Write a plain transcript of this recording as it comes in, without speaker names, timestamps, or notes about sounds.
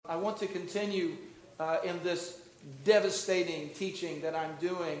want to continue in this devastating teaching that I'm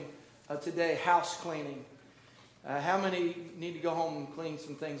doing today, house cleaning. How many need to go home and clean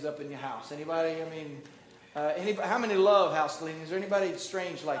some things up in your house? Anybody? I mean, how many love house cleaning? Is there anybody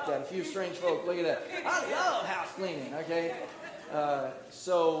strange like that? A few strange folk. Look at that. I love house cleaning. Okay,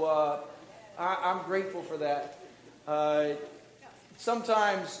 so I'm grateful for that.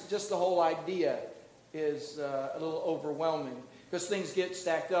 Sometimes just the whole idea is a little overwhelming because things get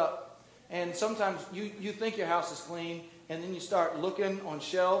stacked up, and sometimes you think your house is clean, and then you start looking on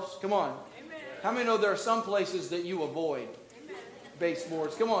shelves. Come on. How many know there are some places that you avoid?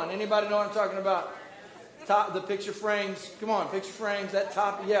 Baseboards. Come on. Anybody know what I'm talking about? The picture frames. Come on, picture frames. That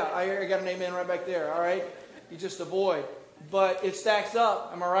top. Yeah, I got an amen right back there. All right. You just avoid. But it stacks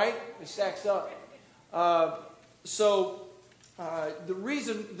up. Am I right? It stacks up. So the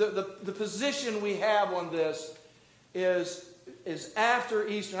reason, the position we have on this is after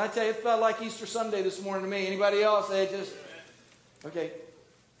Easter. And I tell you, it felt like Easter Sunday this morning to me. Anybody else? Okay.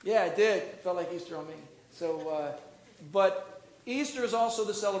 Yeah, it did. It felt like Easter on me. So, but Easter is also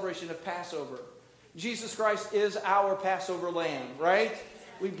the celebration of Passover. Jesus Christ is our Passover lamb, right?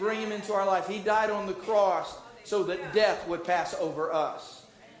 We bring him into our life. He died on the cross so that death would pass over us.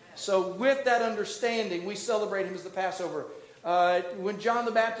 So with that understanding, we celebrate him as the Passover. When John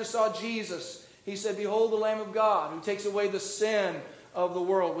the Baptist saw Jesus, he said, "Behold the Lamb of God who takes away the sin of the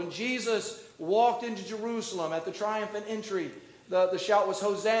world." When Jesus walked into Jerusalem at the triumphant entry, the shout was,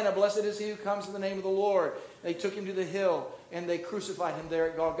 "Hosanna, blessed is he who comes in the name of the Lord." They took him to the hill and they crucified him there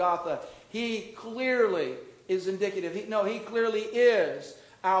at Golgotha. He clearly is indicative. He clearly is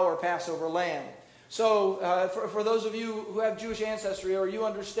our Passover lamb. So for those of you who have Jewish ancestry or you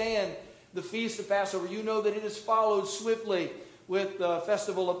understand the Feast of Passover, you know that it is followed swiftly with the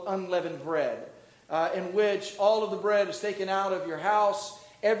Festival of Unleavened Bread, in which all of the bread is taken out of your house.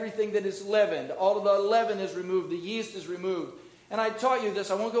 Everything that is leavened, all of the leaven is removed, the yeast is removed. And I taught you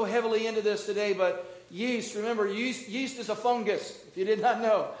this. I won't go heavily into this today, but yeast, remember, yeast is a fungus. If you did not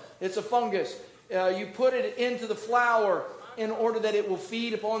know, it's a fungus. You put it into the flour in order that it will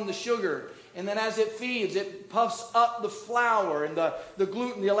feed upon the sugar. And then as it feeds, it puffs up the flour, and the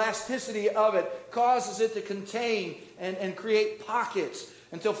gluten, the elasticity of it causes it to contain and create pockets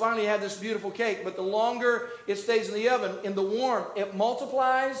until finally you have this beautiful cake. But the longer it stays in the oven, in the warmth, it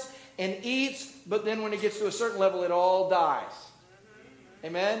multiplies and eats, but then when it gets to a certain level, it all dies.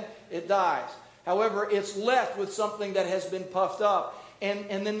 Amen? It dies. However, it's left with something that has been puffed up. And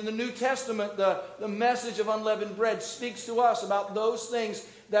then in the New Testament, the message of unleavened bread speaks to us about those things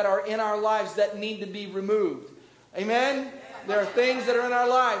that are in our lives that need to be removed. Amen? There are things that are in our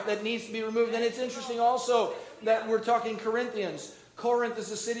life that needs to be removed. And it's interesting also that we're talking Corinthians. Corinth is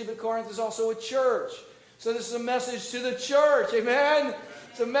a city, but Corinth is also a church. So this is a message to the church. Amen?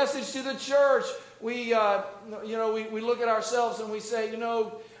 It's a message to the church. We look at ourselves and we say,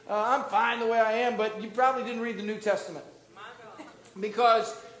 I'm fine the way I am, but you probably didn't read the New Testament.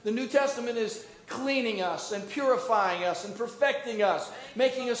 Because the New Testament is cleaning us and purifying us and perfecting us,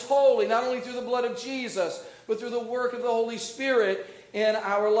 making us holy, not only through the blood of Jesus, but through the work of the Holy Spirit in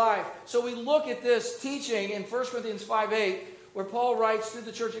our life. So we look at this teaching in 1 Corinthians 5:8, where Paul writes to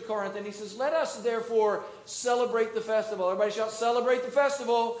the church at Corinth, and he says, "Let us therefore celebrate the festival." Everybody shout, "Celebrate the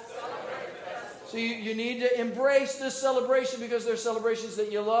festival." So you need to embrace this celebration, because there's celebrations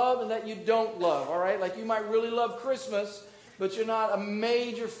that you love and that you don't love, all right? Like you might really love Christmas, but you're not a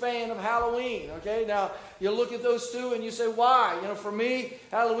major fan of Halloween, okay? Now, you look at those two and you say, why? For me,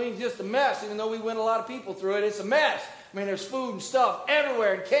 Halloween's just a mess. Even though we win a lot of people through it, it's a mess. I mean, there's food and stuff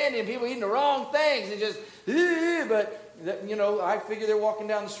everywhere and candy and people eating the wrong things. And just, but, I figure they're walking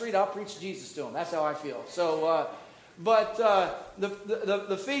down the street. I'll preach Jesus to them. That's how I feel. So,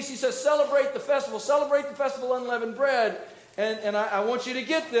 the feast, he says, celebrate the festival unleavened bread. And I want you to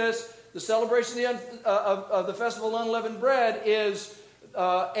get this. The celebration of the festival of unleavened bread is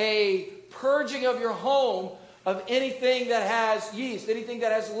a purging of your home of anything that has yeast, anything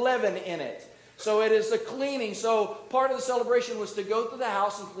that has leaven in it. So it is a cleaning. So part of the celebration was to go through the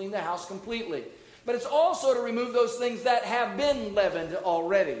house and clean the house completely. But it's also to remove those things that have been leavened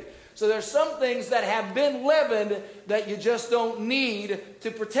already. So there's some things that have been leavened that you just don't need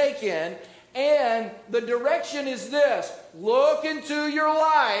to partake in. And the direction is this: look into your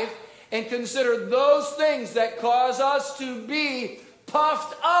life and consider those things that cause us to be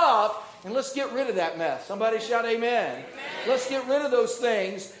puffed up, and let's get rid of that mess. Somebody shout amen. Amen. Let's get rid of those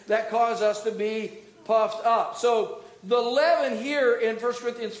things that cause us to be puffed up. So the leaven here in 1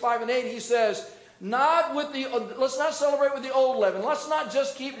 Corinthians 5:8, he says, let's not celebrate with the old leaven. Let's not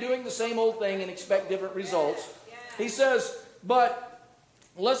just keep doing the same old thing and expect different results. He says, but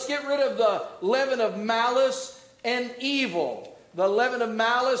Let's get rid of the leaven of malice and evil. The leaven of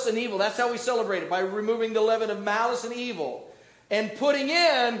malice and evil. That's how we celebrate it, by removing the leaven of malice and evil. And putting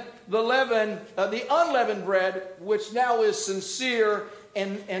in the leaven, the unleavened bread, which now is sincere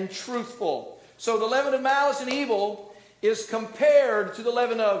and truthful. So the leaven of malice and evil is compared to the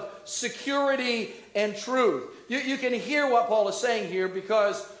leaven of security and truth. You can hear what Paul is saying here,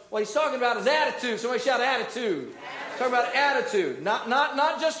 because what he's talking about is attitude. Somebody shout attitude. Talking about attitude.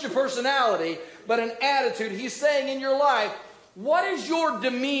 Not just your personality, but an attitude. He's saying in your life, what is your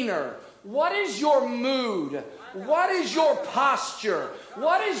demeanor? What is your mood? What is your posture?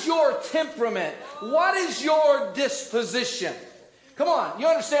 What is your temperament? What is your disposition? Come on, you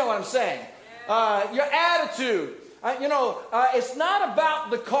understand what I'm saying? Your attitude. It's not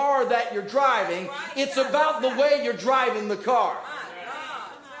about the car that you're driving. It's about the way you're driving the car.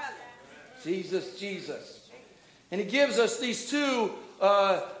 Jesus. And he gives us these two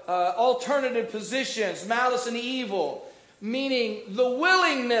alternative positions, malice and evil, meaning the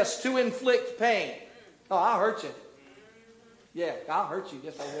willingness to inflict pain. Oh, I'll hurt you. Yeah, I'll hurt you.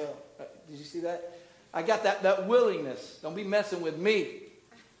 Yes, I will. Did you see that? I got that willingness. Don't be messing with me.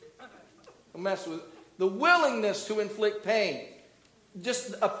 Don't mess with the willingness to inflict pain.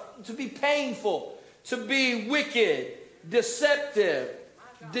 Just to be painful, to be wicked, deceptive,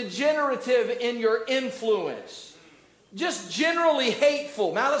 degenerative in your influence. Just generally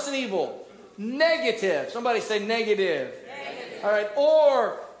hateful, malice and evil. Negative. Somebody say negative. All right.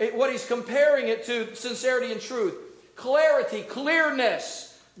 Or what he's comparing it to, sincerity and truth. Clarity,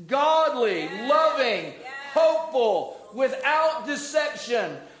 clearness, godly, loving, hopeful, without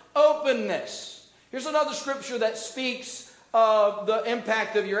deception, openness. Here's another scripture that speaks of the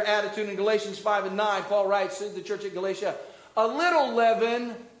impact of your attitude. In Galatians 5 and 9, Paul writes to the church at Galatia, a little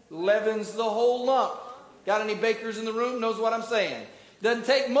leaven leavens the whole lump. Got any bakers in the room? Knows what I'm saying. Doesn't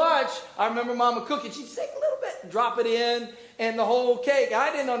take much. I remember Mama cooking. She'd take a little bit, drop it in, and the whole cake.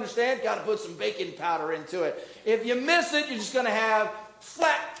 I didn't understand. Got to put some baking powder into it. If you miss it, you're just going to have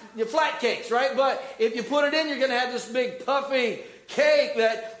flat cakes, right? But if you put it in, you're going to have this big puffy cake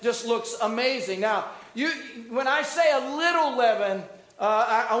that just looks amazing. Now, when I say a little leaven,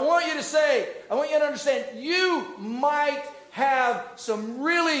 I want you to understand, you might have some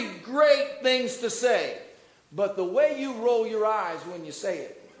really great things to say, but the way you roll your eyes when you say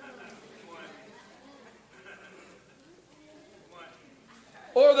it,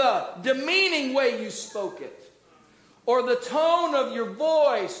 or the demeaning way you spoke it, or the tone of your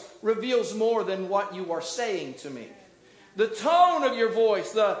voice reveals more than what you are saying to me. The tone of your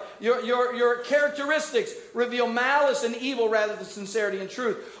voice, your characteristics reveal malice and evil rather than sincerity and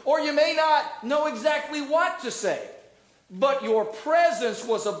truth. Or you may not know exactly what to say, but your presence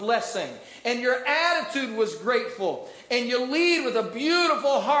was a blessing, and your attitude was grateful, and you lead with a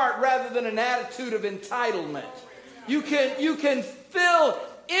beautiful heart rather than an attitude of entitlement. You can fill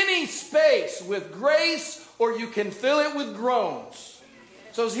any space with grace, or you can fill it with groans.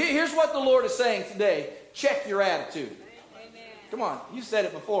 So here's what the Lord is saying today. Check your attitude. Come on, you said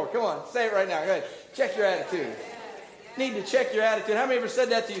it before. Come on, say it right now. Go ahead. Check your attitude. You need to check your attitude. How many ever said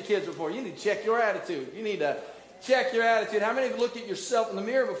that to your kids before? You need to check your attitude. You need to check your attitude. How many have looked at yourself in the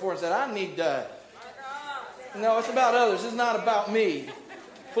mirror before and said, I need to... No, it's about others. It's not about me.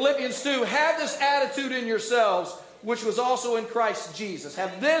 Philippians 2, have this attitude in yourselves, which was also in Christ Jesus.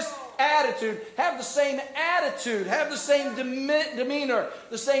 Have this attitude, have the same attitude, have the same demeanor,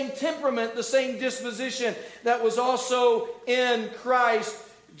 the same temperament, the same disposition that was also in Christ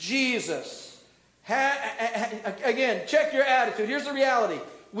Jesus. Again, check your attitude. Here's the reality.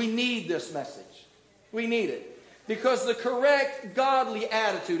 We need this message. We need it. Because the correct godly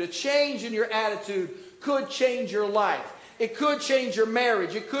attitude, a change in your attitude, could change your life. It could change your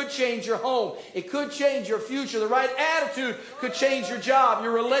marriage. It could change your home. It could change your future. The right attitude could change your job,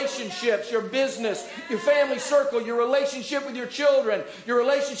 your relationships, your business, your family circle, your relationship with your children, your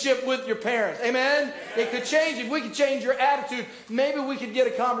relationship with your parents. Amen? It could change. If we could change your attitude, maybe we could get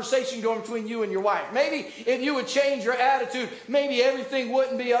a conversation going between you and your wife. Maybe if you would change your attitude, maybe everything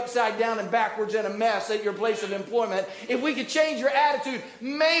wouldn't be upside down and backwards and a mess at your place of employment. If we could change your attitude,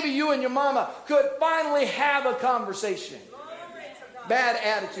 maybe you and your mama could finally have a conversation. Bad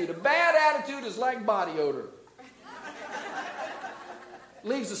attitude. A bad attitude is like body odor.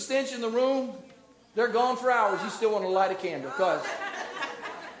 Leaves a stench in the room. They're gone for hours. You still want to light a candle. Because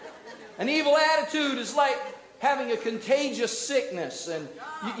an evil attitude is like having a contagious sickness. And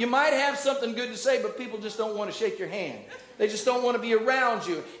you might have something good to say, but people just don't want to shake your hand. They just don't want to be around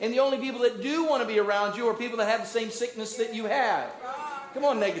you. And the only people that do want to be around you are people that have the same sickness that you have. Come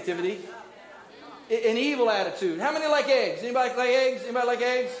on, negativity. an evil attitude. How many like eggs? Anybody like eggs? Anybody like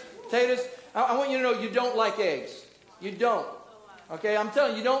eggs? Potatoes? I want you to know you don't like eggs. You don't. Okay, I'm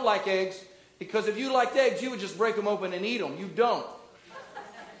telling you, you don't like eggs, because if you liked eggs, you would just break them open and eat them. You don't.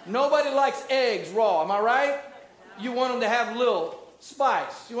 Nobody likes eggs raw. Am I right? You want them to have a little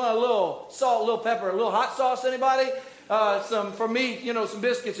spice. You want a little salt, a little pepper, a little hot sauce. Anybody? For me, some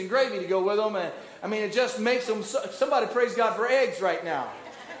biscuits and gravy to go with them. And I mean, it just makes them. Somebody praise God for eggs right now.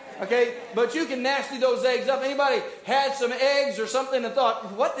 Okay, but you can nasty those eggs up. Anybody had some eggs or something and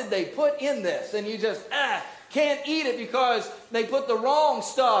thought, what did they put in this? And you just can't eat it because they put the wrong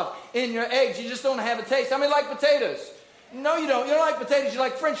stuff in your eggs. You just don't have a taste. How many like potatoes? No, you don't. You don't like potatoes. You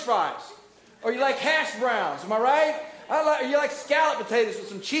like French fries, or you like hash browns. Am I right? You like scalloped potatoes with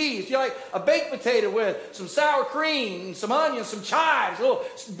some cheese. You like a baked potato with some sour cream, some onions, some chives, a little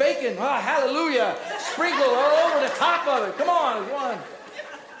bacon. Oh, hallelujah! Sprinkle all over the top of it. Come on, one.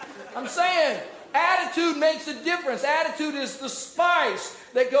 I'm saying attitude makes a difference. Attitude is the spice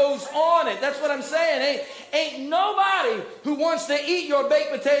that goes on it. That's what I'm saying. Ain't nobody who wants to eat your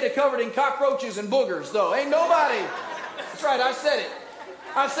baked potato covered in cockroaches and boogers, though. Ain't nobody. That's right, I said it.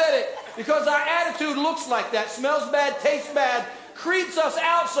 I said it. Because our attitude looks like that. Smells bad, tastes bad, creeps us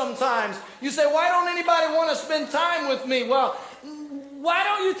out sometimes. You say, why don't anybody want to spend time with me? Well, why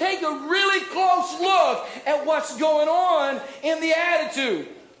don't you take a really close look at what's going on in the attitude?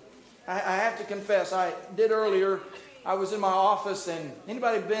 I have to confess, I did earlier. I was in my office, and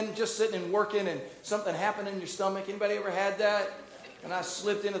anybody been just sitting and working and something happened in your stomach? Anybody ever had that? And I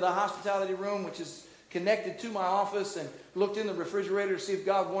slipped into the hospitality room, which is connected to my office, and looked in the refrigerator to see if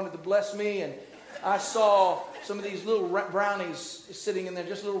God wanted to bless me. And I saw some of these little brownies sitting in there,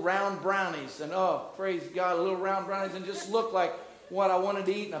 just little round brownies. And oh, praise God, little round brownies, and just looked like what I wanted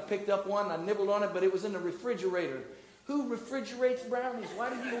to eat. And I picked up one, and I nibbled on it, but it was in the refrigerator. Who refrigerates brownies? Why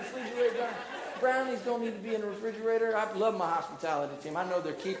do you refrigerate brownies? Brownies don't need to be in the refrigerator. I love my hospitality team. I know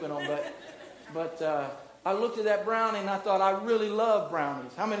they're keeping them, but I looked at that brownie and I thought, I really love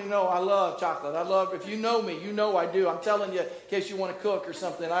brownies. How many know I love chocolate? If you know me, you know I do. I'm telling you, in case you want to cook or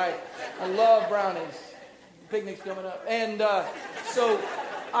something. I love brownies. Picnic's coming up. And so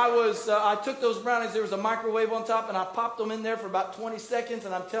I took those brownies. There was a microwave on top, and I popped them in there for about 20 seconds,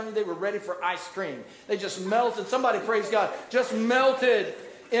 and I'm telling you, they were ready for ice cream. They just melted. Somebody, praise God, just melted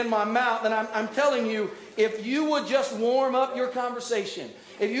in my mouth. And I'm telling you, if you would just warm up your conversation,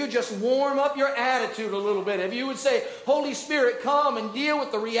 if you would just warm up your attitude a little bit, if you would say, Holy Spirit, come and deal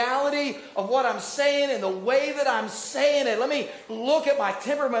with the reality of what I'm saying and the way that I'm saying it. Let me look at my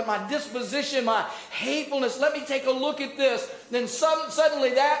temperament, my disposition, my hatefulness. Let me take a look at this. Then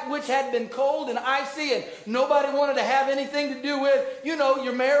suddenly that which had been cold and icy and nobody wanted to have anything to do with,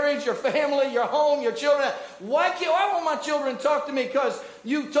 your marriage, your family, your home, your children. Why won't my children talk to me? Because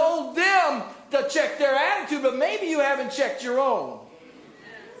you told them to check their attitude, but maybe you haven't checked your own.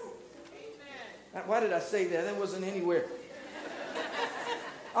 Why did I say that? That wasn't anywhere.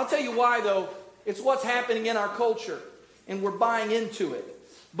 I'll tell you why, though. It's what's happening in our culture, and we're buying into it.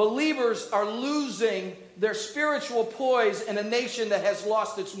 Believers are losing their spiritual poise in a nation that has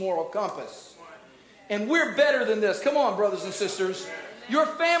lost its moral compass. And we're better than this. Come on, brothers and sisters. Your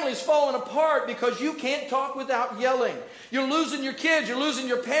family's falling apart because you can't talk without yelling. You're losing your kids. You're losing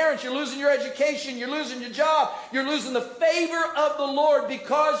your parents. You're losing your education. You're losing your job. You're losing the favor of the Lord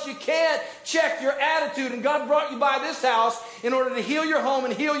because you can't check your attitude. And God brought you by this house in order to heal your home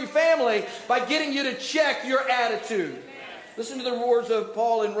and heal your family by getting you to check your attitude. Listen to the words of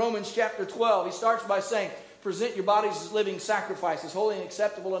Paul in Romans chapter 12. He starts by saying, present your bodies as living sacrifices, holy and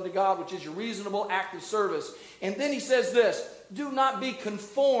acceptable unto God, which is your reasonable act of service. And then he says this, do not be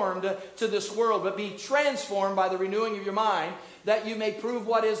conformed to this world, but be transformed by the renewing of your mind, that you may prove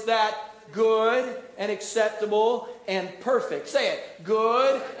what is that good and acceptable and perfect. Say it.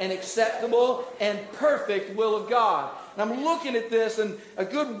 Good and acceptable and perfect will of God. And I'm looking at this, and a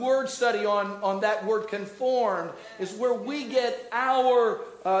good word study on that word conformed is where we get our,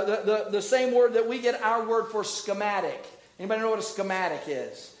 the same word that we get our word for schematic. Anybody know what a schematic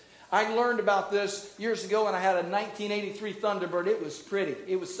is? I learned about this years ago when I had a 1983 Thunderbird. It was pretty.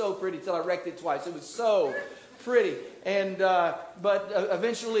 It was so pretty till I wrecked it twice. It was so pretty. And but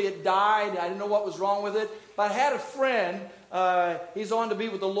eventually it died. I didn't know what was wrong with it. But I had a friend. He's on to be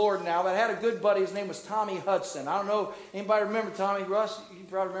with the Lord now. But I had a good buddy. His name was Tommy Hudson. I don't know anybody remember Tommy. Russ, you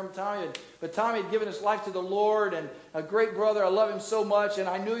probably remember Tommy. But Tommy had given his life to the Lord, and a great brother. I love him so much. And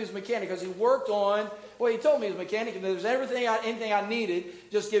I knew he was a mechanic because he worked on. Well, he told me he was a mechanic, and if there's anything I needed,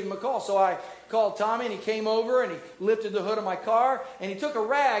 just give him a call. So I called Tommy, and he came over, and he lifted the hood of my car, and he took a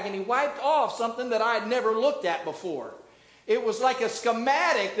rag, and he wiped off something that I had never looked at before. It was like a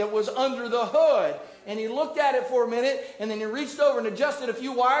schematic that was under the hood. And he looked at it for a minute, and then he reached over and adjusted a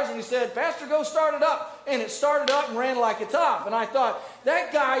few wires, and he said, Pastor, go start it up. And it started up and ran like a top. And I thought,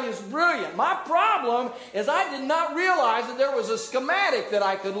 that guy is brilliant. My problem is I did not realize that there was a schematic that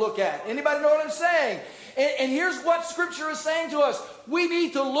I could look at. Anybody know what I'm saying? And here's what Scripture is saying to us. We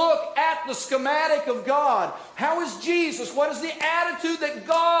need to look at the schematic of God. How is Jesus? What is the attitude that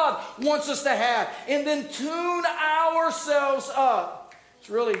God wants us to have? And then tune ourselves up. It's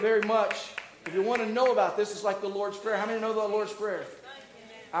really very much, if you want to know about this, it's like the Lord's Prayer. How many know the Lord's Prayer?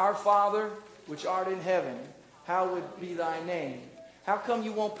 Our Father, which art in heaven, hallowed be thy name. How come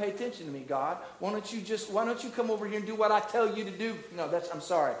you won't pay attention to me, God? Why don't you come over here and do what I tell you to do? No, I'm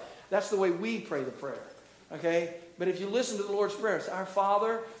sorry. That's the way we pray the prayer. Okay? But if you listen to the Lord's Prayer, it's our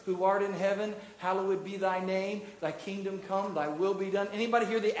Father who art in heaven, hallowed be thy name, thy kingdom come, thy will be done. Anybody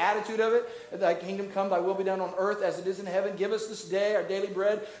hear the attitude of it? Thy kingdom come, thy will be done on earth as it is in heaven. Give us this day our daily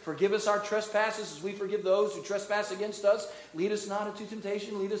bread. Forgive us our trespasses as we forgive those who trespass against us. Lead us not into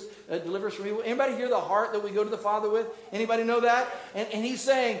temptation. Deliver us from evil. Anybody hear the heart that we go to the Father with? Anybody know that? And he's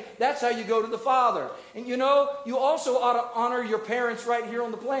saying that's how you go to the Father. And you know, you also ought to honor your parents right here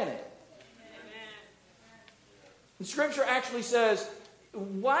on the planet. And Scripture actually says,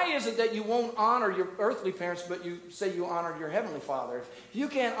 why is it that you won't honor your earthly parents, but you say you honor your heavenly Father? If you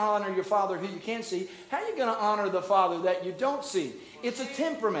can't honor your Father who you can't see, how are you going to honor the Father that you don't see? It's a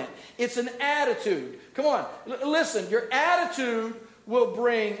temperament. It's an attitude. Come on, listen, your attitude will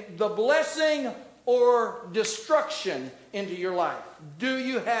bring the blessing or destruction into your life. Do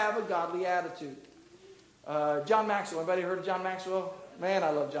you have a godly attitude? John Maxwell, anybody heard of John Maxwell? Man, I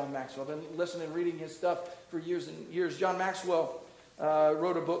love John Maxwell. I've been listening and reading his stuff for years and years. John Maxwell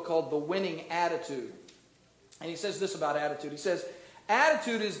wrote a book called The Winning Attitude. And he says this about attitude. He says,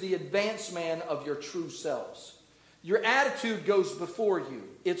 attitude is the advance man of your true selves. Your attitude goes before you.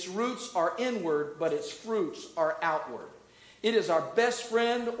 Its roots are inward, but its fruits are outward. It is our best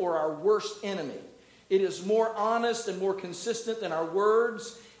friend or our worst enemy. It is more honest and more consistent than our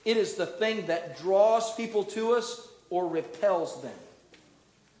words. It is the thing that draws people to us or repels them.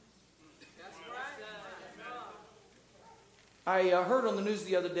 I heard on the news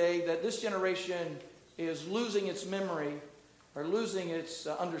the other day that this generation is losing its memory or losing its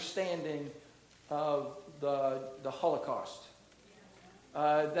understanding of the Holocaust.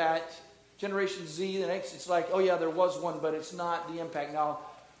 That Generation Z, the next, it's like, oh yeah, there was one, but it's not the impact. Now,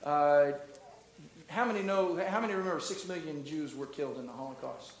 how many remember 6 million Jews were killed in the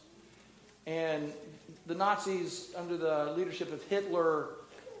Holocaust? And the Nazis, under the leadership of Hitler,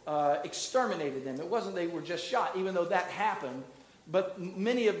 exterminated them. It wasn't they were just shot, even though that happened. But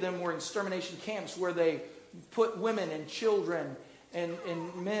many of them were in extermination camps where they put women and children and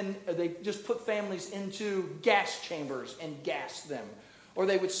men, they just put families into gas chambers and gassed them. Or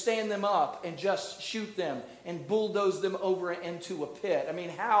they would stand them up and just shoot them and bulldoze them over into a pit. I mean,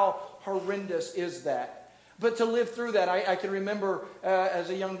 how horrendous is that? But to live through that, I can remember as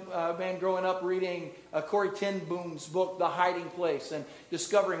a young man growing up reading Corrie ten Boom's book, The Hiding Place, and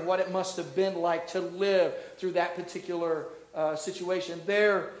discovering what it must have been like to live through that particular situation.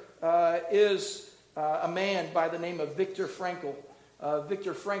 There is a man by the name of Viktor Frankl.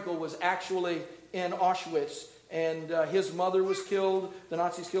 Viktor Frankl was actually in Auschwitz, and his mother was killed. The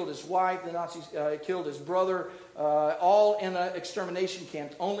Nazis killed his wife. The Nazis killed his brother. All in an extermination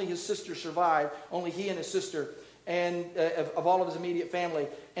camp. Only his sister survived. Only he and his sister, and of all of his immediate family.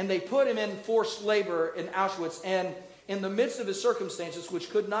 And they put him in forced labor in Auschwitz. And in the midst of his circumstances, which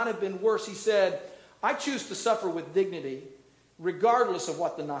could not have been worse, he said, I choose to suffer with dignity, regardless of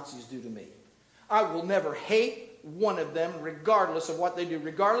what the Nazis do to me. I will never hate one of them, regardless of what they do,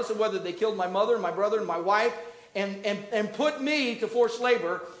 regardless of whether they killed my mother and my brother and my wife, and put me to forced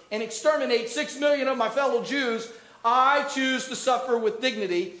labor and exterminate 6 million of my fellow Jews. I choose to suffer with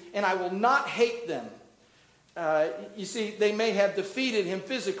dignity, and I will not hate them. You see, they may have defeated him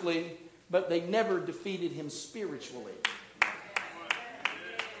physically, but they never defeated him spiritually.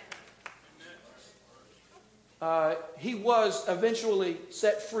 He was eventually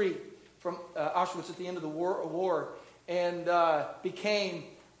set free from Auschwitz at the end of the war and became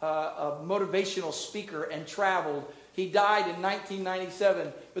a motivational speaker and traveled. He died in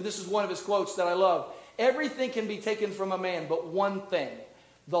 1997, but this is one of his quotes that I love. Everything can be taken from a man, but one thing,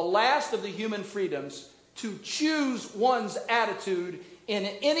 the last of the human freedoms, to choose one's attitude in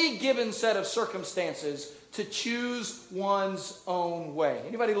any given set of circumstances, to choose one's own way.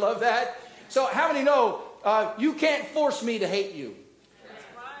 Anybody love that? So how many know you can't force me to hate you?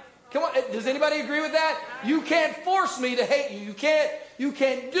 Come on, does anybody agree with that? You can't force me to hate you. You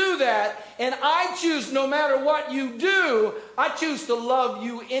can't do that. And I choose, no matter what you do, I choose to love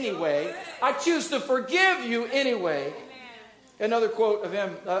you anyway. I choose to forgive you anyway. Another quote of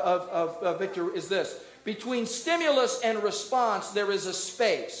him, of Victor, is this: between stimulus and response, there is a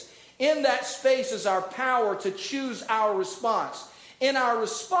space. In that space is our power to choose our response. In our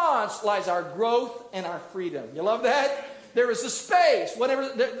response lies our growth and our freedom. You love that? There is a space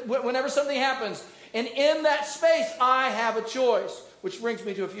whenever something happens. And in that space, I have a choice. Which brings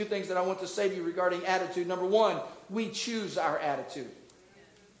me to a few things that I want to say to you regarding attitude. Number one, we choose our attitude.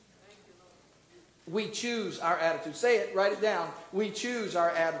 We choose our attitude. Say it, write it down. We choose our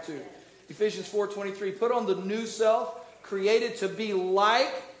attitude. Ephesians 4:23, put on the new self, created to be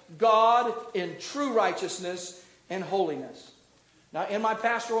like God in true righteousness and holiness. Now, in my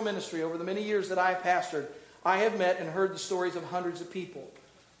pastoral ministry, over the many years that I have pastored, I have met and heard the stories of hundreds of people.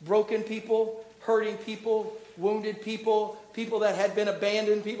 Broken people, hurting people, wounded people, people that had been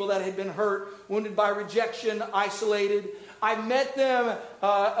abandoned, people that had been hurt, wounded by rejection, isolated. I met them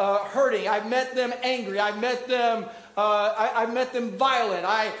hurting. I met them angry. I met them violent.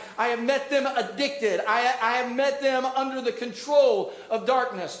 I have met them addicted. I have met them under the control of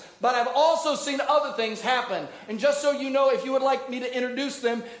darkness. But I've also seen other things happen. And just so you know, if you would like me to introduce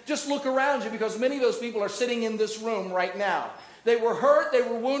them, just look around you, because many of those people are sitting in this room right now. They were hurt, they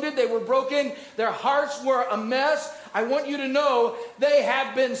were wounded, they were broken, their hearts were a mess. I want you to know they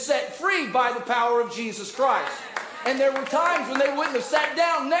have been set free by the power of Jesus Christ. And there were times when they wouldn't have sat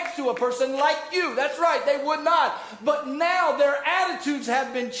down next to a person like you. That's right, they would not. But now their attitudes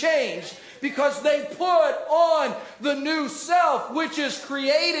have been changed because they put on the new self, which is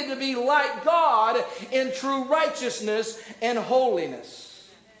created to be like God in true righteousness and holiness.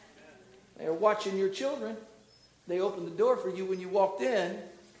 They are watching your children. They opened the door for you when you walked in.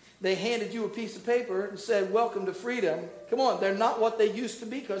 They handed you a piece of paper and said, welcome to freedom. Come on, they're not what they used to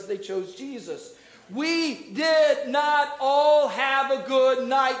be because they chose Jesus. We did not all have a good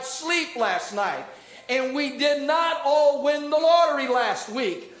night's sleep last night. And we did not all win the lottery last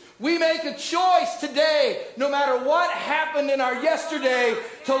week. We make a choice today, no matter what happened in our yesterday,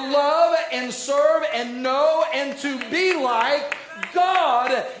 to love and serve and know and to be like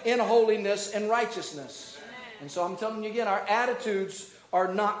God in holiness and righteousness. And so I'm telling you again, our attitudes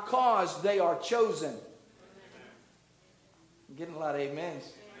are not caused, they are chosen. I'm getting a lot of amens.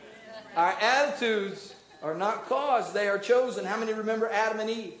 Our attitudes are not caused, they are chosen. How many remember Adam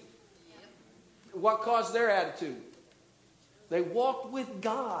and Eve? What caused their attitude? They walked with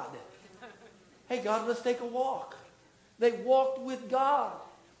God. Hey, God, let's take a walk. They walked with God.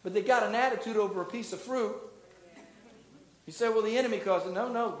 But they got an attitude over a piece of fruit. You say, well, the enemy caused it.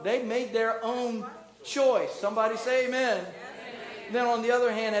 No, they made their own choice. Somebody say amen. Yes, amen. Then on the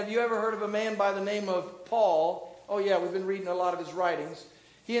other hand, have you ever heard of a man by the name of Paul? Oh yeah, we've been reading a lot of his writings.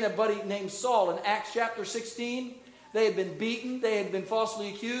 He and a buddy named Saul in Acts chapter 16, they had been beaten, they had been falsely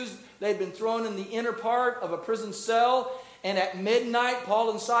accused, they had been thrown in the inner part of a prison cell, and at midnight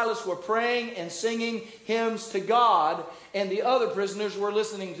Paul and Silas were praying and singing hymns to God, and the other prisoners were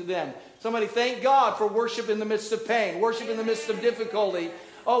listening to them. Somebody thank God for worship in the midst of pain, worship in the midst of difficulty.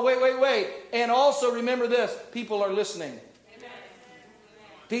 Oh, wait. And also remember this. People are listening.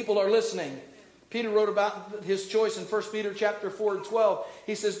 People are listening. Peter wrote about his choice in 1 Peter chapter 4 and 12.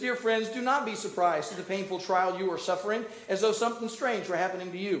 He says, dear friends, do not be surprised at the painful trial you are suffering, as though something strange were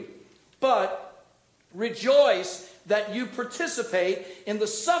happening to you. But rejoice that you participate in the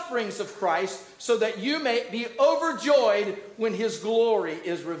sufferings of Christ, so that you may be overjoyed when his glory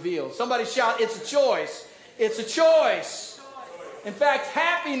is revealed. Somebody shout, it's a choice. It's a choice. In fact,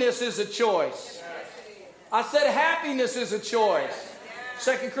 happiness is a choice. I said happiness is a choice.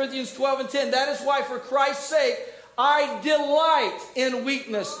 2 Corinthians 12 and 10. That is why, for Christ's sake, I delight in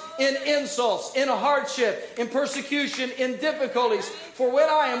weakness, in insults, in hardship, in persecution, in difficulties. For when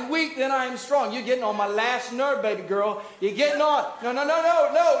I am weak, then I am strong. You're getting on my last nerve, baby girl. You're getting on.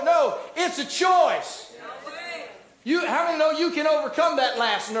 No. It's a choice. How many know you can overcome that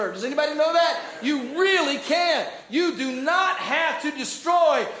last nerve? Does anybody know that? You really can. You do not have to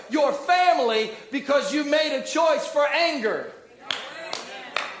destroy your family because you made a choice for anger.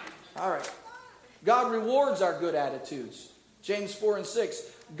 All right. God rewards our good attitudes. James 4 and 6.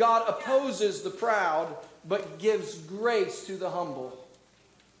 God opposes the proud, but gives grace to the humble.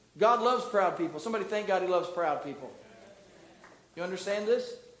 God loves proud people. Somebody thank God he loves proud people. You understand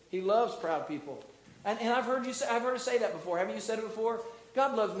this? He loves proud people. And I've heard her say that before. Haven't you said it before?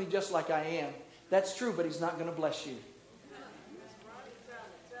 God loves me just like I am. That's true, but he's not going to bless you.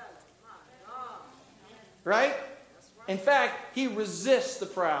 Right? In fact, He resists the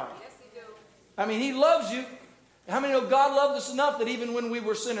proud. I mean, He loves you. How many know God loved us enough that even when we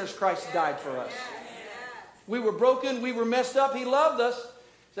were sinners, Christ died for us? We were broken. We were messed up. He loved us.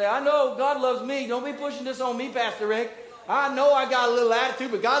 Say, I know God loves me. Don't be pushing this on me, Pastor Rick. I know I got a little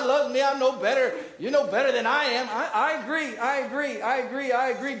attitude, but God loves me. I know better. You know better than I am. I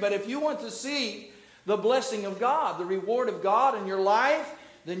agree. But if you want to see the blessing of God, the reward of God in your life,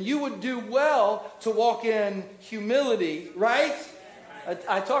 then you would do well to walk in humility, right?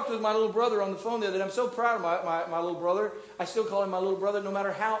 I talked with my little brother on the phone the other day. I'm so proud of my little brother. I still call him my little brother no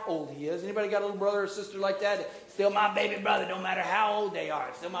matter how old he is. Anybody got a little brother or sister like that? Still my baby brother, no matter how old they are.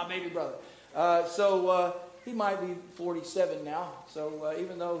 Still my baby brother. He might be 47 now. So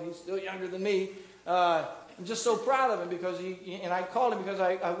even though he's still younger than me, I'm just so proud of him because and I called him because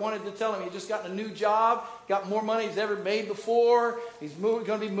I wanted to tell him he just got a new job, got more money he's ever made before. He's going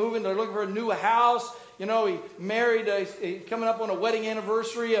to be moving. They're looking for a new house. You know, he married, he's coming up on a wedding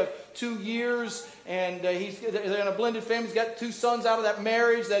anniversary of 2 years, and they're in a blended family. He's got 2 sons out of that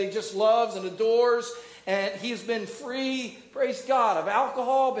marriage that he just loves and adores. And he's been free, praise God, of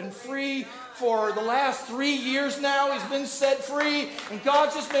alcohol, been free for the last 3 years now. He's been set free, and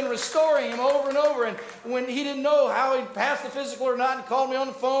God's just been restoring him over and over. And when he didn't know how he'd pass the physical or not, he called me on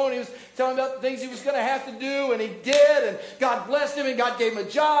the phone. He was telling me about the things he was going to have to do, and he did. And God blessed him, and God gave him a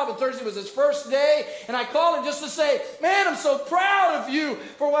job. And Thursday was his first day. And I called him just to say, man, I'm so proud of you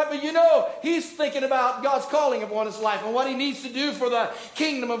for what. But you know, he's thinking about God's calling upon his life and what he needs to do for the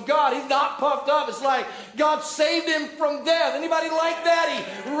kingdom of God. He's not puffed up. It's like God saved him from death. Anybody like that?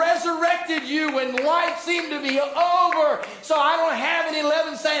 He resurrected you when life seemed to be over. So I don't have any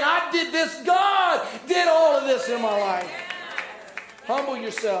leaven saying, I did this. God did all of this in my life. Humble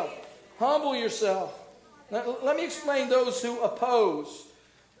yourself. Humble yourself. Now, let me explain those who oppose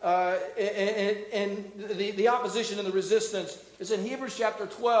and the opposition and the resistance. It's in Hebrews chapter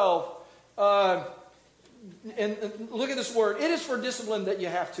 12. And look at this word. It is for discipline that you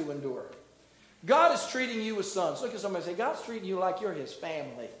have to endure. God is treating you as sons. Look at somebody and say, God's treating you like you're his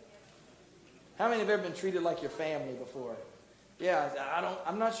family. How many have ever been treated like your family before? Yeah,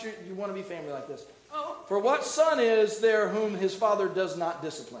 I'm not sure you want to be family like this. For what son is there whom his father does not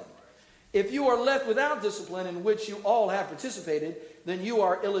discipline? If you are left without discipline in which you all have participated, then you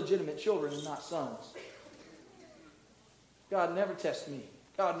are illegitimate children and not sons. God never tests me.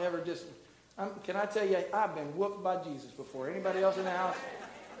 God never disciplines. Can I tell you, I've been whooped by Jesus before. Anybody else in the house?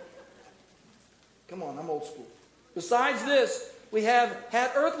 Come on, I'm old school. Besides this, we have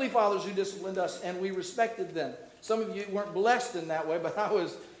had earthly fathers who disciplined us, and we respected them. Some of you weren't blessed in that way, but I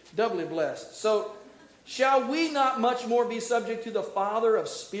was doubly blessed. So, shall we not much more be subject to the Father of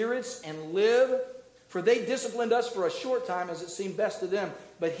spirits and live? For they disciplined us for a short time as it seemed best to them,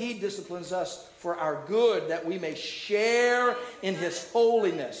 but he disciplines us for our good, that we may share in his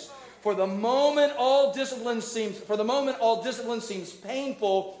holiness. For the moment all discipline seems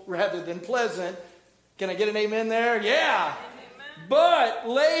painful rather than pleasant. Can I get an amen there? Yeah. But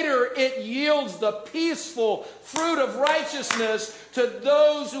later it yields the peaceful fruit of righteousness to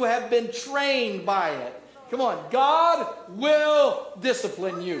those who have been trained by it. Come on, God will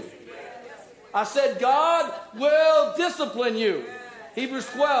discipline you. I said God will discipline you. Hebrews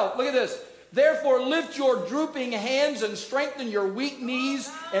 12, look at this. Therefore lift your drooping hands and strengthen your weak knees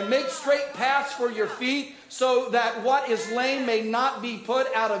and make straight paths for your feet, so that what is lame may not be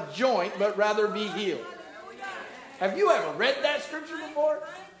put out of joint, but rather be healed. Have you ever read that scripture before?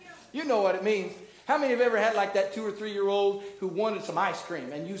 You know what it means. How many have ever had like that 2 or 3 year old who wanted some ice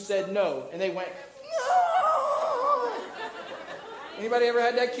cream and you said no, and they went, no? Anybody ever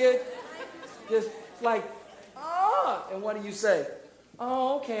had that kid? Just like, and what do you say?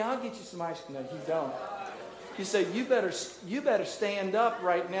 Oh, okay, I'll get you some ice cream. No, you don't. You say, you better stand up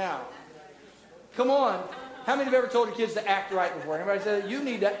right now. Come on. How many have ever told your kids to act right before? Anybody said, you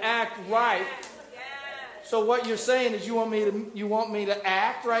need to act right. So what you're saying is you want me to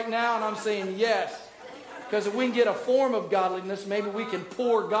act right now? And I'm saying yes. Because if we can get a form of godliness, maybe we can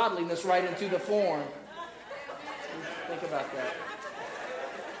pour godliness right into the form. Think about that.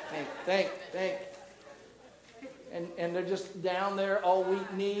 Think. And they're just down there all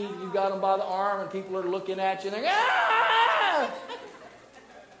weak-kneed. You got them by the arm and people are looking at you and they're, ah!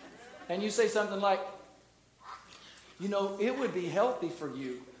 And you say something like, you know, it would be healthy for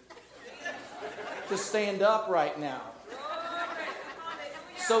you to stand up right now,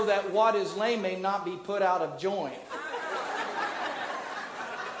 so that what is lame may not be put out of joint,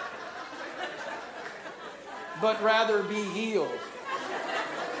 but rather be healed.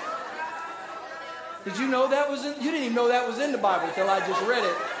 Did you know that was in? You didn't even know that was in the Bible until I just read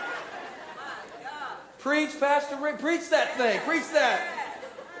it. Preach, Pastor Rick. Preach that thing. Preach that.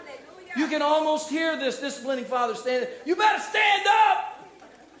 You can almost hear this disciplining father standing. You better stand up.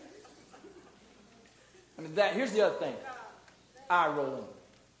 I mean, here's the other thing. Eye rolling.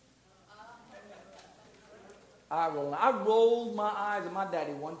 Eye rolling. I rolled my eyes at my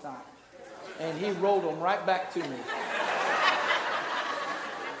daddy one time, and he rolled them right back to me.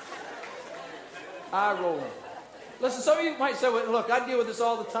 Eye rolling. Listen, some of you might say, well, look, I deal with this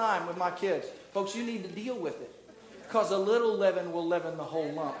all the time with my kids. Folks, you need to deal with it, because a little leaven will leaven the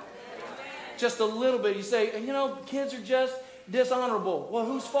whole lump. Just a little bit. You say, kids are just dishonorable. Well,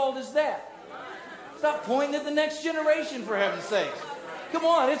 whose fault is that? Stop pointing at the next generation, for heaven's sakes. Come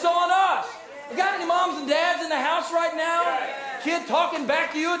on, it's on us. You got any moms and dads in the house right now? Kid talking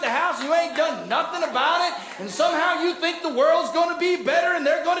back to you at the house, and you ain't done nothing about it, and somehow you think the world's going to be better and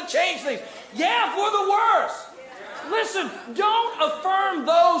they're going to change things. Yeah, for the worse. Listen, don't affirm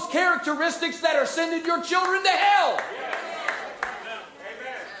those characteristics that are sending your children to hell.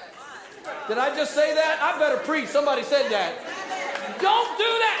 Did I just say that? I better preach. Somebody said that. Don't do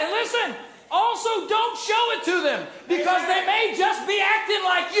that. And listen, also don't show it to them, because they may just be acting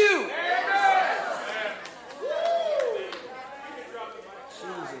like you.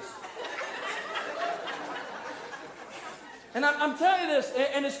 Jesus. And I'm telling you this,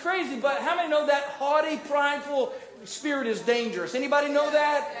 and it's crazy, but how many know that haughty, prideful spirit is dangerous? Anybody know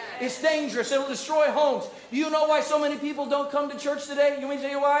that? It's dangerous. It'll destroy homes. You know why so many people don't come to church today? You want me to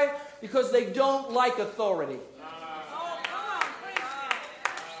tell you why? Because they don't like authority.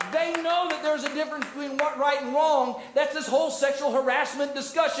 They know that there's a difference between what right and wrong. That's this whole sexual harassment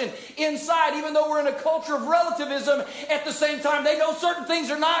discussion inside. Even though we're in a culture of relativism, at the same time, they know certain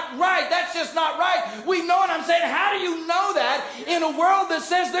things are not right. That's just not right. We know it. I'm saying, how do you know that in a world that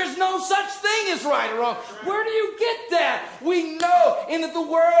says there's no such thing as right or wrong? Where do you get that? We know in that the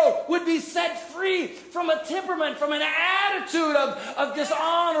world would be set free from a temperament, from an attitude of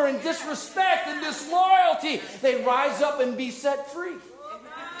dishonor and disrespect and disloyalty. They rise up and be set free.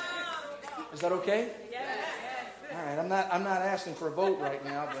 Is that okay? Yes. All right, I'm not asking for a vote right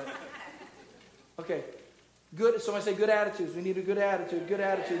now, but okay. Good. Somebody say good attitudes. We need a good attitude. Good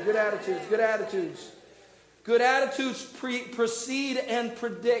attitude. Good attitudes. Good attitudes. Good attitudes precede and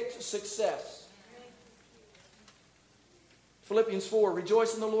predict success. Philippians 4.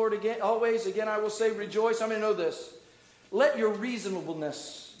 Rejoice in the Lord again. Always. Again, I will say rejoice. How many know this? Let your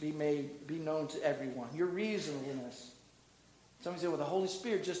reasonableness be known to everyone. Your reasonableness. Somebody say, well, the Holy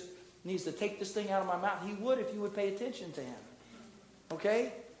Spirit just needs to take this thing out of my mouth. He would if you would pay attention to him.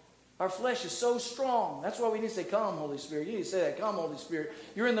 Okay? Our flesh is so strong. That's why we need to say, come, Holy Spirit. You need to say that, come, Holy Spirit.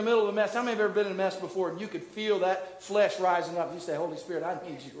 You're in the middle of a mess. How many have ever been in a mess before and you could feel that flesh rising up? You say, Holy Spirit, I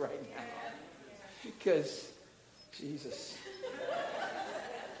need you right now. Because, Jesus.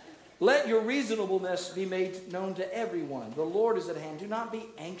 Let your reasonableness be made known to everyone. The Lord is at hand. Do not be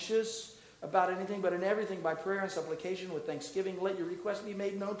anxious about anything, but in everything by prayer and supplication with thanksgiving, let your request be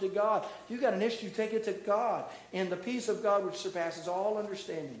made known to God. If you've got an issue, take it to God. And the peace of God, which surpasses all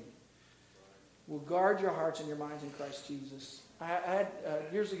understanding, will guard your hearts and your minds in Christ Jesus. I had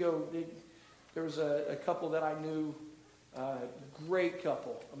years ago, there was a couple that I knew, great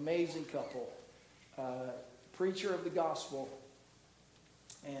couple, amazing couple, preacher of the gospel,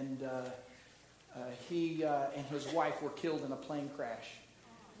 and he and his wife were killed in a plane crash.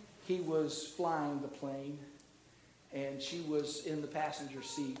 He was flying the plane, and she was in the passenger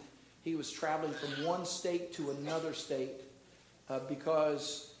seat. He was traveling from one state to another state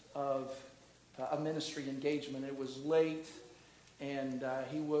because of a ministry engagement. It was late, and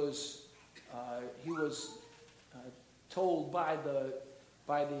he was told by the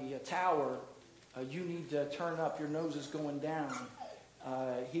tower, you need to turn up. Your nose is going down.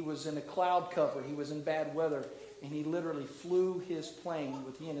 He was in a cloud cover. He was in bad weather. And he literally flew his plane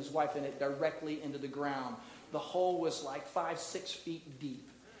with he and his wife in it directly into the ground. The hole was like 5-6 feet deep.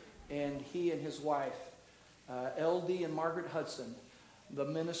 And he and his wife, L.D. and Margaret Hudson, the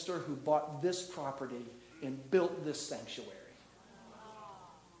minister who bought this property and built this sanctuary.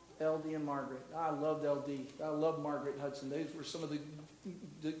 L.D. and Margaret. I loved L.D. I loved Margaret Hudson. Those were some of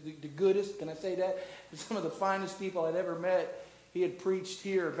the goodest, can I say that? Some of the finest people I'd ever met. He had preached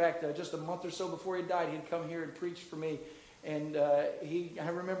here. In fact, just a month or so before he died, he'd come here and preach for me. And I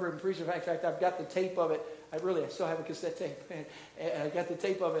remember him preaching. In fact, I've got the tape of it. I still have a cassette tape. I got the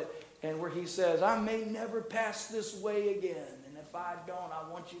tape of it. And where he says, I may never pass this way again. And if I don't, I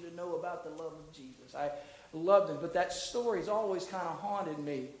want you to know about the love of Jesus. I loved him. But that story's always kind of haunted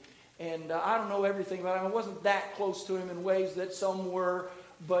me. And I don't know everything about him. I wasn't that close to him in ways that some were.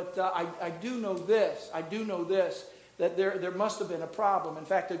 But I do know this. that there must have been a problem. In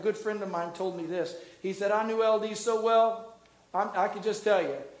fact, a good friend of mine told me this. He said, I knew LD so well, I could just tell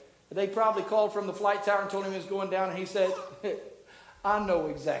you. They probably called from the flight tower and told him he was going down, and he said, I know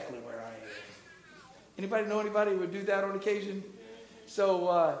exactly where I am. Anybody know anybody who would do that on occasion?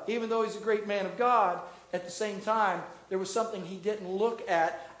 So even though he's a great man of God, at the same time, there was something he didn't look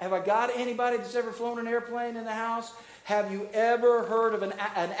at. Have I got anybody that's ever flown an airplane in the house? Have you ever heard of an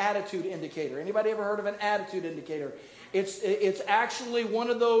attitude indicator? Anybody ever heard of an attitude indicator? It's actually one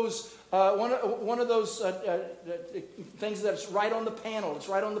of those things that's right on the panel. It's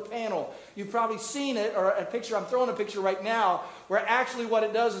right on the panel. You've probably seen it, or a picture. I'm throwing a picture right now where actually what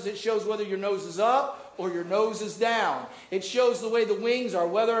it does is it shows whether your nose is up or your nose is down. It shows the way the wings are,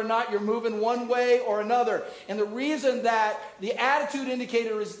 whether or not you're moving one way or another. And the reason that the attitude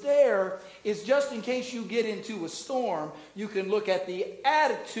indicator is there is just in case you get into a storm, you can look at the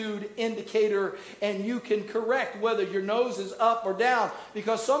attitude indicator and you can correct whether your nose is up or down.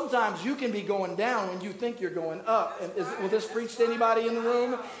 Because sometimes you can be going down when you think you're going up. And will this preach to anybody in the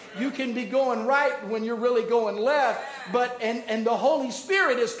room? You can be going right when you're really going left. And the Holy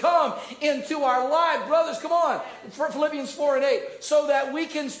Spirit has come into our lives. Brothers, come on. Philippians 4:8. So that we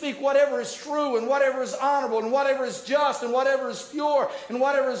can speak whatever is true and whatever is honorable and whatever is just and whatever is pure and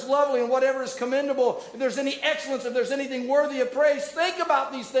whatever is lovely and whatever is commendable. If there's any excellence, if there's anything worthy of praise, think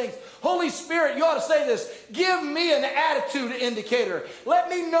about these things. Holy Spirit, you ought to say this. Give me an attitude indicator. Let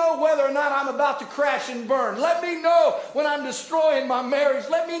me know whether or not I'm about to crash and burn. Let me know when I'm destroying my marriage.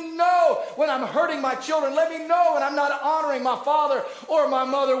 Let me know when I'm hurting my children. Let me know when I'm not honoring my father or my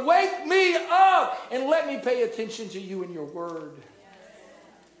mother. Wake me up and let me pay attention to you and your word.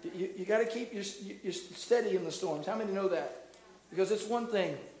 You got to keep your steady in the storms. How many know that? Because it's one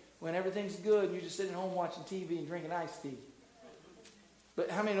thing when everything's good and you're just sitting home watching TV and drinking iced tea. But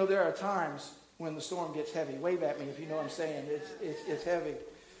how many know there are times when the storm gets heavy? Wave at me if you know what I'm saying. It's heavy.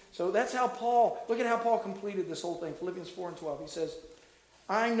 So that's how Paul, look at how Paul completed this whole thing. Philippians 4:12. He says,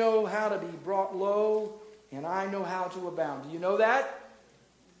 I know how to be brought low and I know how to abound. Do you know that?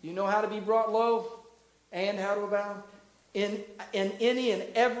 You know how to be brought low and how to abound? In any and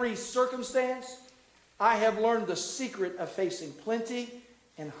every circumstance, I have learned the secret of facing plenty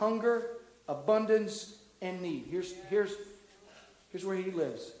and hunger, abundance and need. Here's where he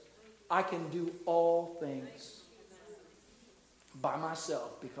lives. I can do all things by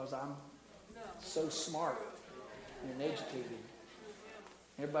myself because I'm so smart and educated.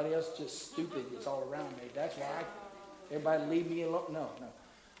 Everybody else just stupid. It's all around me. That's why everybody leave me alone. No.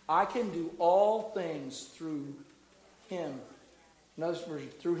 I can do all things through him. Another version,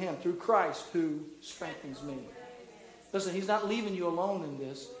 through him, through Christ who strengthens me. Listen, he's not leaving you alone in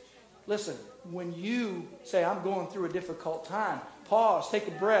this. Listen, when you say, I'm going through a difficult time, pause, take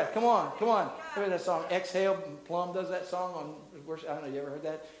a breath. Come on. Hear that song, Exhale. Plum does that song on worship. I don't know, you ever heard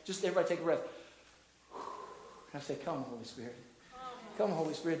that? Just everybody take a breath. I say, come, Holy Spirit. Come,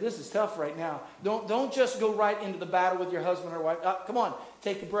 Holy Spirit. This is tough right now. Don't just go right into the battle with your husband or wife. Come on,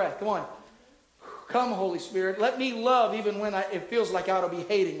 take a breath. Come on. Come, Holy Spirit. Let me love even when it feels like I ought to be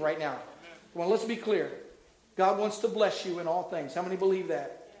hating right now. Come on, let's be clear. God wants to bless you in all things. How many believe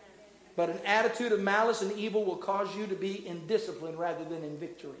that? But an attitude of malice and evil will cause you to be in discipline rather than in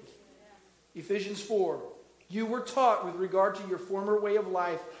victory. Ephesians 4. You were taught with regard to your former way of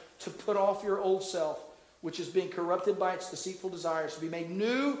life to put off your old self, which is being corrupted by its deceitful desires, to be made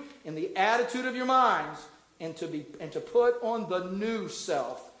new in the attitude of your minds, and to put on the new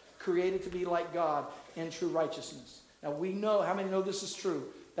self, created to be like God in true righteousness. Now we know, how many know this is true?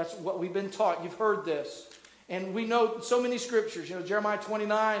 That's what we've been taught. You've heard this. And we know so many scriptures. You know, Jeremiah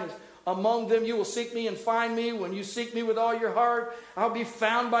 29 is, among them you will seek me and find me. When you seek me with all your heart, I'll be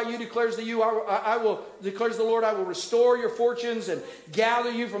found by you, declares the Lord. I will restore your fortunes and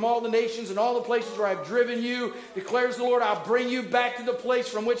gather you from all the nations and all the places where I've driven you, declares the Lord. I'll bring you back to the place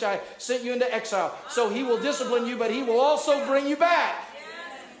from which I sent you into exile. So he will discipline you, but he will also bring you back.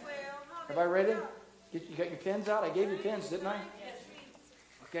 Everybody ready? You got your pens out? I gave you pens, didn't I?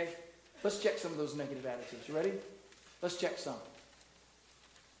 Okay. Let's check some of those negative attitudes. You ready? Let's check some.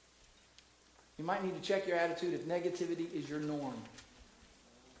 You might need to check your attitude if negativity is your norm.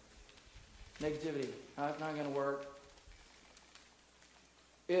 Negativity. It's not going to work.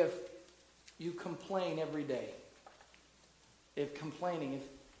 If you complain every day. You're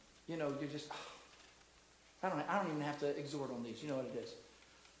just, I don't even have to exhort on these. You know what it is.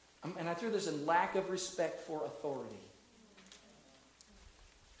 And I threw this in lack of respect for authority.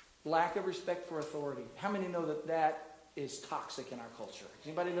 Lack of respect for authority. How many know that is toxic in our culture? Does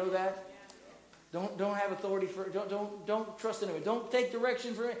anybody know that? Don't have authority for. Don't trust anyone. Don't take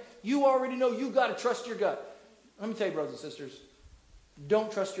direction for it. You already know you got to trust your gut. Let me tell you, brothers and sisters,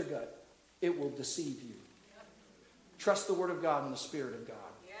 don't trust your gut. It will deceive you. Trust the Word of God and the Spirit of God.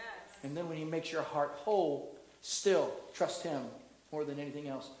 Yes. And then when He makes your heart whole, still trust Him more than anything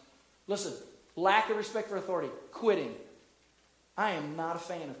else. Listen, lack of respect for authority, quitting. I am not a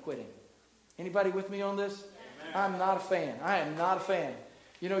fan of quitting. Anybody with me on this? Amen. I'm not a fan. I am not a fan.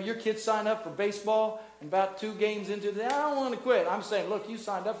 You know, your kids sign up for baseball, and about 2 games into that, I don't want to quit. I'm saying, look, you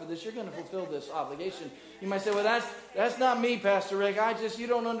signed up for this. You're going to fulfill this obligation. You might say, well, that's not me, Pastor Rick. You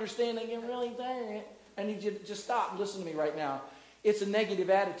don't understand. I get really tired. I need you to just stop and listen to me right now. It's a negative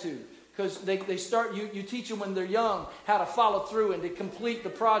attitude. Because they start, you teach them when they're young how to follow through and to complete the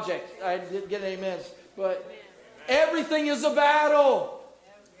project. I didn't get amens. But everything is a battle.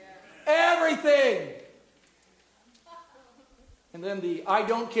 Everything. And then the I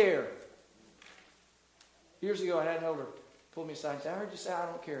don't care. Years ago, I had an elder pull me aside and say, I heard you say I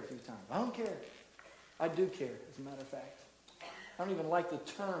don't care a few times. I don't care. I do care, as a matter of fact. I don't even like the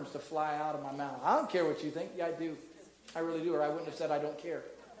terms to fly out of my mouth. I don't care what you think. Yeah, I do. I really do. Or I wouldn't have said I don't care.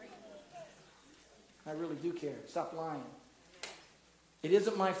 I really do care. Stop lying. It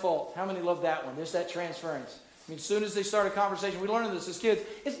isn't my fault. How many love that one? There's that transference. I mean, as soon as they start a conversation, we learn this as kids.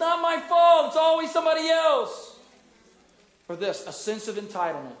 It's not my fault. It's always somebody else. Or this, a sense of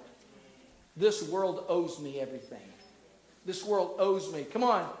entitlement. This world owes me everything. This world owes me. Come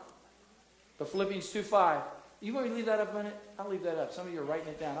on. But Philippians 2:5. You want me to leave that up a minute? I'll leave that up. Some of you are writing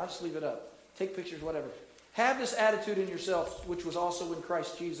it down. I'll just leave it up. Take pictures, whatever. Have this attitude in yourself, which was also in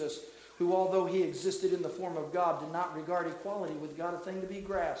Christ Jesus, who, although He existed in the form of God, did not regard equality with God a thing to be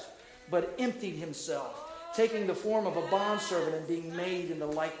grasped, but emptied Himself, taking the form of a bondservant and being made in the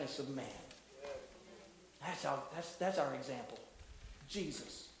likeness of man. That's our example.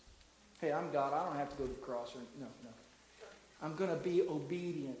 Jesus. Hey, I'm God. I don't have to go to the cross. No. I'm going to be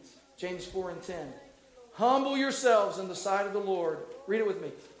obedient. James 4:10. Humble yourselves in the sight of the Lord. Read it with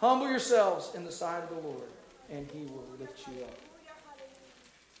me. Humble yourselves in the sight of the Lord, and He will lift you up.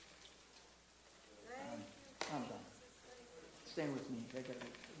 I'm done. Stand with me. I got to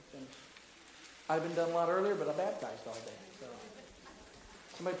finish. I've been done a lot earlier, but I baptized all day. So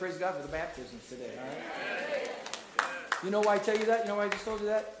somebody praise God for the baptisms today. All right? You know why I tell you that? You know why I just told you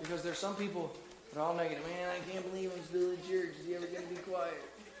that? Because there's some people that are all negative. Man, I can't believe I'm still in church. Is he ever going to be quiet?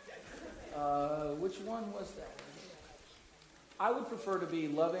 Which one was that? I would prefer to be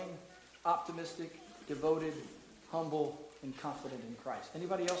loving, optimistic, devoted, humble, and confident in Christ.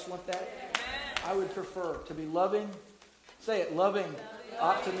 Anybody else want that? I would prefer to be loving, say it, loving,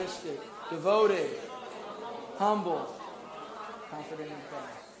 optimistic, devoted, humble, confident in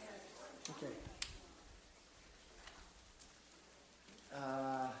Christ. Okay.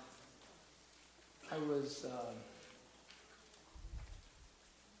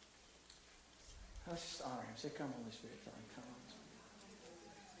 Let's just honor Him. Say, come, Holy Spirit. Come, Holy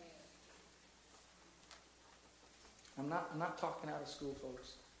Spirit. I'm not talking out of school,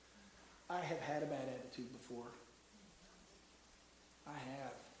 folks. I have had a bad attitude before. I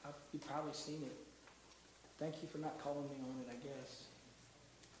have. You've probably seen it. Thank you for not calling me on it, I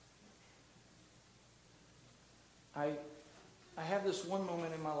guess. I have this one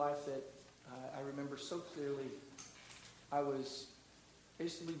moment in my life that I remember so clearly. I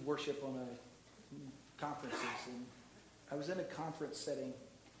used to lead worship on conferences, and I was in a conference setting.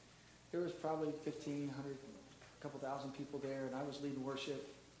 There was probably 1,500, a couple thousand people there, and I was leading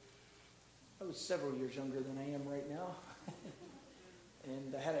worship. I was several years younger than I am right now.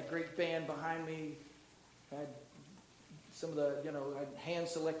 And I had a great band behind me. I had some of the, I had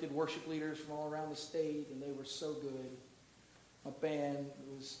hand-selected worship leaders from all around the state, and they were so good. My band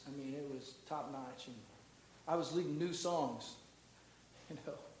was, it was top-notch. And I was leading new songs,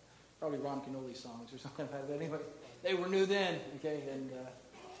 probably Ron Canoli songs or something like that. But anyway, they were new then, okay? And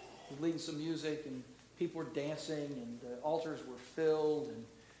I was leading some music, and people were dancing, and the altars were filled, and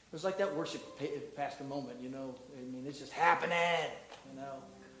it was like that worship pastor moment, it's just happening,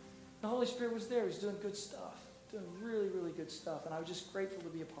 The Holy Spirit was there. He was doing good stuff, doing really, really good stuff. And I was just grateful to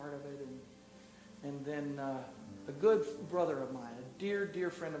be a part of it. And then a good brother of mine, a dear, dear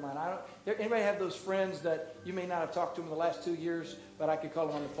friend of mine. Anybody have those friends that you may not have talked to them in the last 2 years, but I could call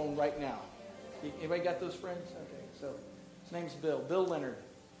them on the phone right now? Anybody got those friends? Okay, so his name's Bill. Bill Leonard.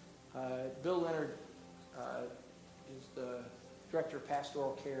 Bill Leonard is the director of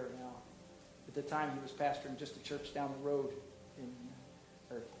pastoral care now. At the time, he was pastoring just a church down the road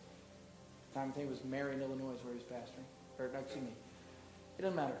I think it was Marion, Illinois is where he was pastoring. Or, no, excuse me. It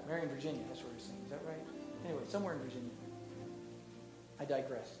doesn't matter. Marion, Virginia, that's where he's saying. Is that right? Anyway, somewhere in Virginia. I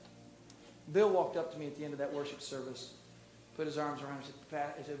digress. Bill walked up to me at the end of that worship service, put his arms around me,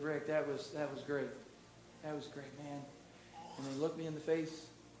 and said, Rick, that was great. That was great, man. And he looked me in the face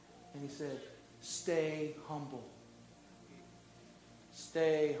and he said, stay humble.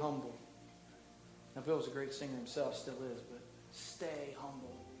 Stay humble. Now, Bill was a great singer himself, still is, but stay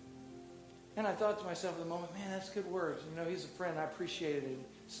humble. And I thought to myself at the moment, man, that's good words. You know, he's a friend. I appreciated him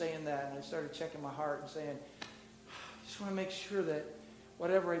saying that. And I started checking my heart and saying, I just want to make sure that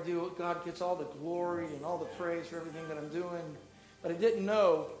whatever I do, God gets all the glory and all the praise for everything that I'm doing. But I didn't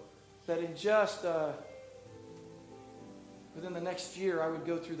know that in just within the next year, I would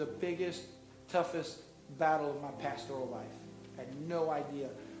go through the biggest, toughest battle of my pastoral life. I had no idea.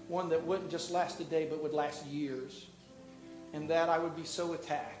 One that wouldn't just last a day, but would last years. And that I would be so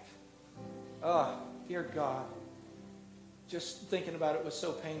attacked. Oh, dear God. Just thinking about it was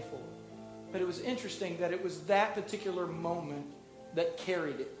so painful. But it was interesting that it was that particular moment that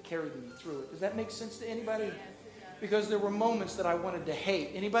carried me through it. Does that make sense to anybody? Because there were moments that I wanted to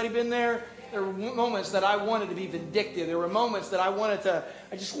hate. Anybody been there? There were moments that I wanted to be vindictive. There were moments that I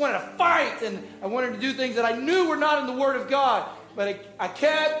just wanted to fight, and I wanted to do things that I knew were not in the Word of God. But I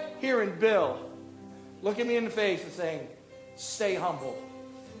kept hearing Bill looking me in the face and saying, stay humble.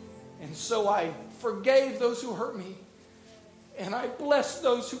 And so I forgave those who hurt me, and I blessed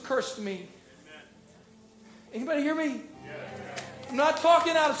those who cursed me. Anybody hear me? I'm not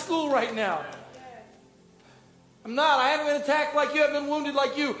talking out of school right now. I'm not. I haven't been attacked like you. I haven't been wounded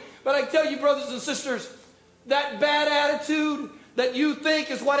like you. But I tell you, brothers and sisters, that bad attitude that you think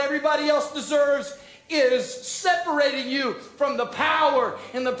is what everybody else deserves is separating you from the power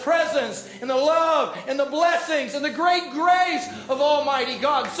and the presence and the love and the blessings and the great grace of Almighty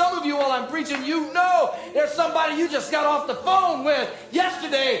God. Some of you, while I'm preaching, you know there's somebody you just got off the phone with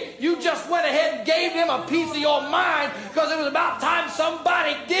yesterday. You just went ahead and gave them a piece of your mind because it was about time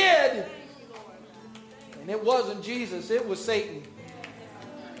somebody did. And it wasn't Jesus, it was Satan.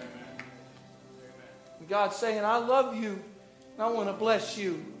 And God's saying, I love you and I want to bless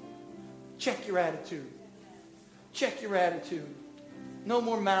you. Check your attitude. Check your attitude. No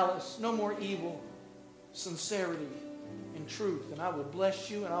more malice, no more evil, sincerity and truth. And I will bless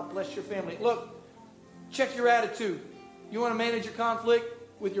you and I'll bless your family. Look, check your attitude. You want to manage your conflict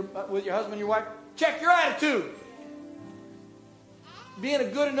with your husband and your wife? Check your attitude. Be in a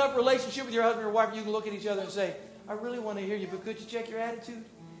good enough relationship with your husband or wife, you can look at each other and say, I really want to hear you, but could you check your attitude?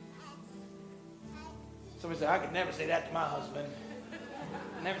 Somebody say, I could never say that to my husband.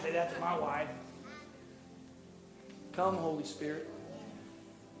 I never say that to my wife. Come, Holy Spirit.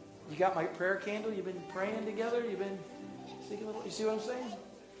 You got my prayer candle? You've been praying together? You've been seeking the Lord? You see what I'm saying?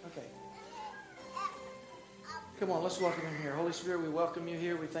 Okay. Come on, let's welcome him here. Holy Spirit, we welcome you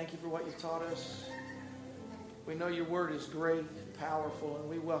here. We thank you for what you've taught us. We know your word is great and powerful, and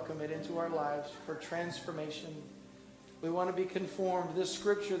we welcome it into our lives for transformation. We want to be conformed. This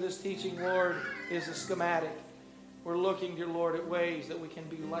scripture, this teaching, Lord, is a schematic. We're looking, dear Lord, at ways that we can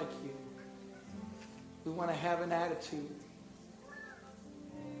be like you. We want to have an attitude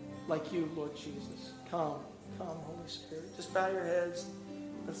like you, Lord Jesus. Come, Holy Spirit. Just bow your heads.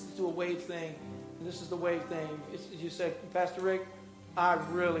 Let's do a wave thing. And this is the wave thing. You said, Pastor Rick, I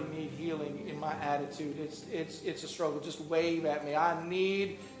really need healing in my attitude. It's a struggle. Just wave at me. I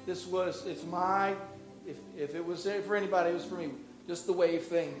need, it's my, if it was for anybody, it was for me. Just the wave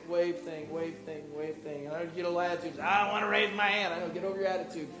thing. Wave thing. And I get a little attitude. I don't want to raise my hand. I don't get over your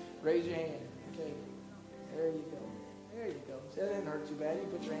attitude. Raise your hand. Okay. There you go. See, that didn't hurt too bad. You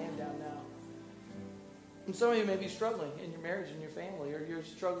can put your hand down now. And some of you may be struggling in your marriage and your family, or you're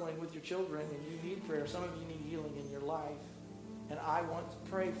struggling with your children and you need prayer. Some of you need healing in your life. And I want to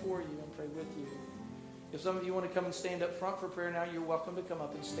pray for you and pray with you. If some of you want to come and stand up front for prayer now, you're welcome to come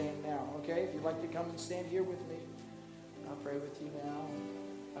up and stand now. Okay? If you'd like to come and stand here with me, I'll pray with you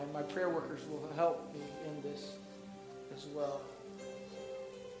now. And my prayer workers will help me in this as well.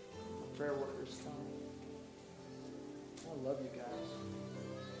 My prayer workers come. I love you guys.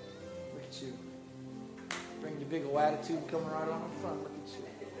 Look at you. Bring your big old attitude coming right on in front. Look at you.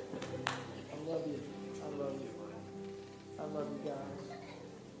 I love you. I love you guys.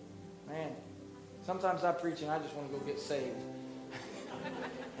 Man, sometimes I preach and I just want to go get saved.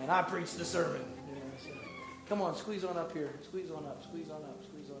 And I preach the sermon. You know, so. Come on, squeeze on up here. Squeeze on up.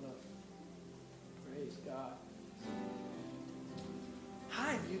 Praise God.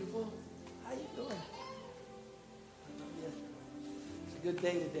 Hi, beautiful. How you doing? It's a good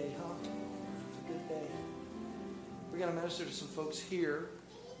day today, huh? It's a good day. We're going to minister to some folks here.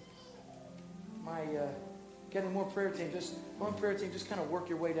 Got any more prayer team? Just one prayer team. Just kind of work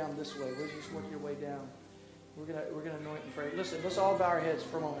your way down this way. We'll just work your way down. We're gonna anoint and pray. Listen, let's all bow our heads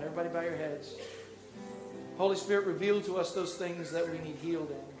for a moment. Everybody, bow your heads. Holy Spirit, reveal to us those things that we need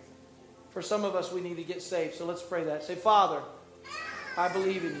healed in. For some of us, we need to get saved. So let's pray that. Say, Father, I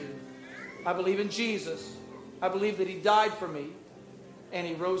believe in you. I believe in Jesus. I believe that He died for me and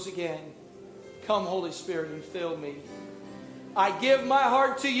He rose again. Come, Holy Spirit, and fill me. I give my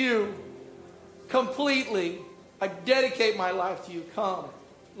heart to you completely. I dedicate my life to you. Come,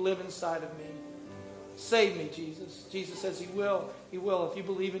 live inside of me. Save me, Jesus. Jesus says He will. He will. If you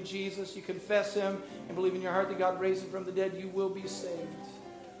believe in Jesus, you confess Him, and believe in your heart that God raised Him from the dead, you will be saved.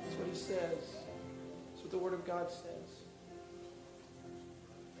 That's what He says. That's what the Word of God says.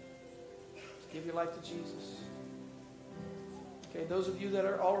 Give your life to Jesus. Okay, those of you that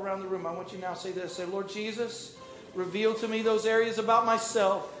are all around the room, I want you now to say this. Say, Lord Jesus, reveal to me those areas about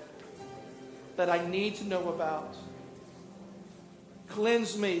myself that I need to know about.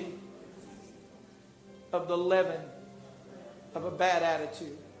 Cleanse me of the leaven of a bad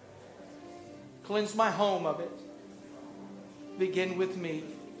attitude. Cleanse my home of it. Begin with me.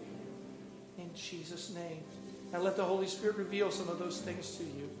 In Jesus' name. Now let the Holy Spirit reveal some of those things to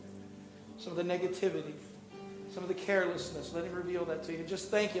you. Some of the negativity. Some of the carelessness. Let Him reveal that to you. Just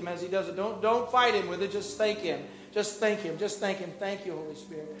thank Him as He does it. Don't fight Him with it. Just thank Him. Just thank Him. Just thank Him. Thank you, Holy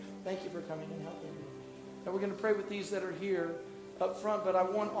Spirit. Thank you for coming and helping me. Now we're going to pray with these that are here up front, but I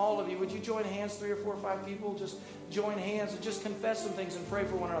want all of you. Would you join hands, 3 or 4 or 5 people? Just join hands and just confess some things and pray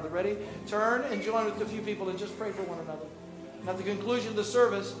for one another. Ready? Turn and join with a few people and just pray for one another. And at the conclusion of the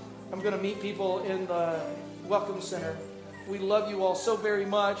service, I'm going to meet people in the Welcome Center. We love you all so very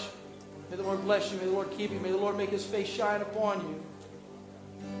much. May the Lord bless you. May the Lord keep you. May the Lord make His face shine upon you.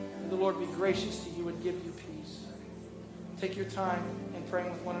 May the Lord be gracious to you and give you peace. Take your time in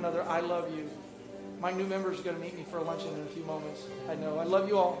praying with one another. I love you. My new members are going to meet me for a luncheon in a few moments. I know. I love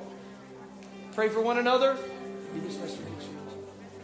you all. Pray for one another. Be dismissed.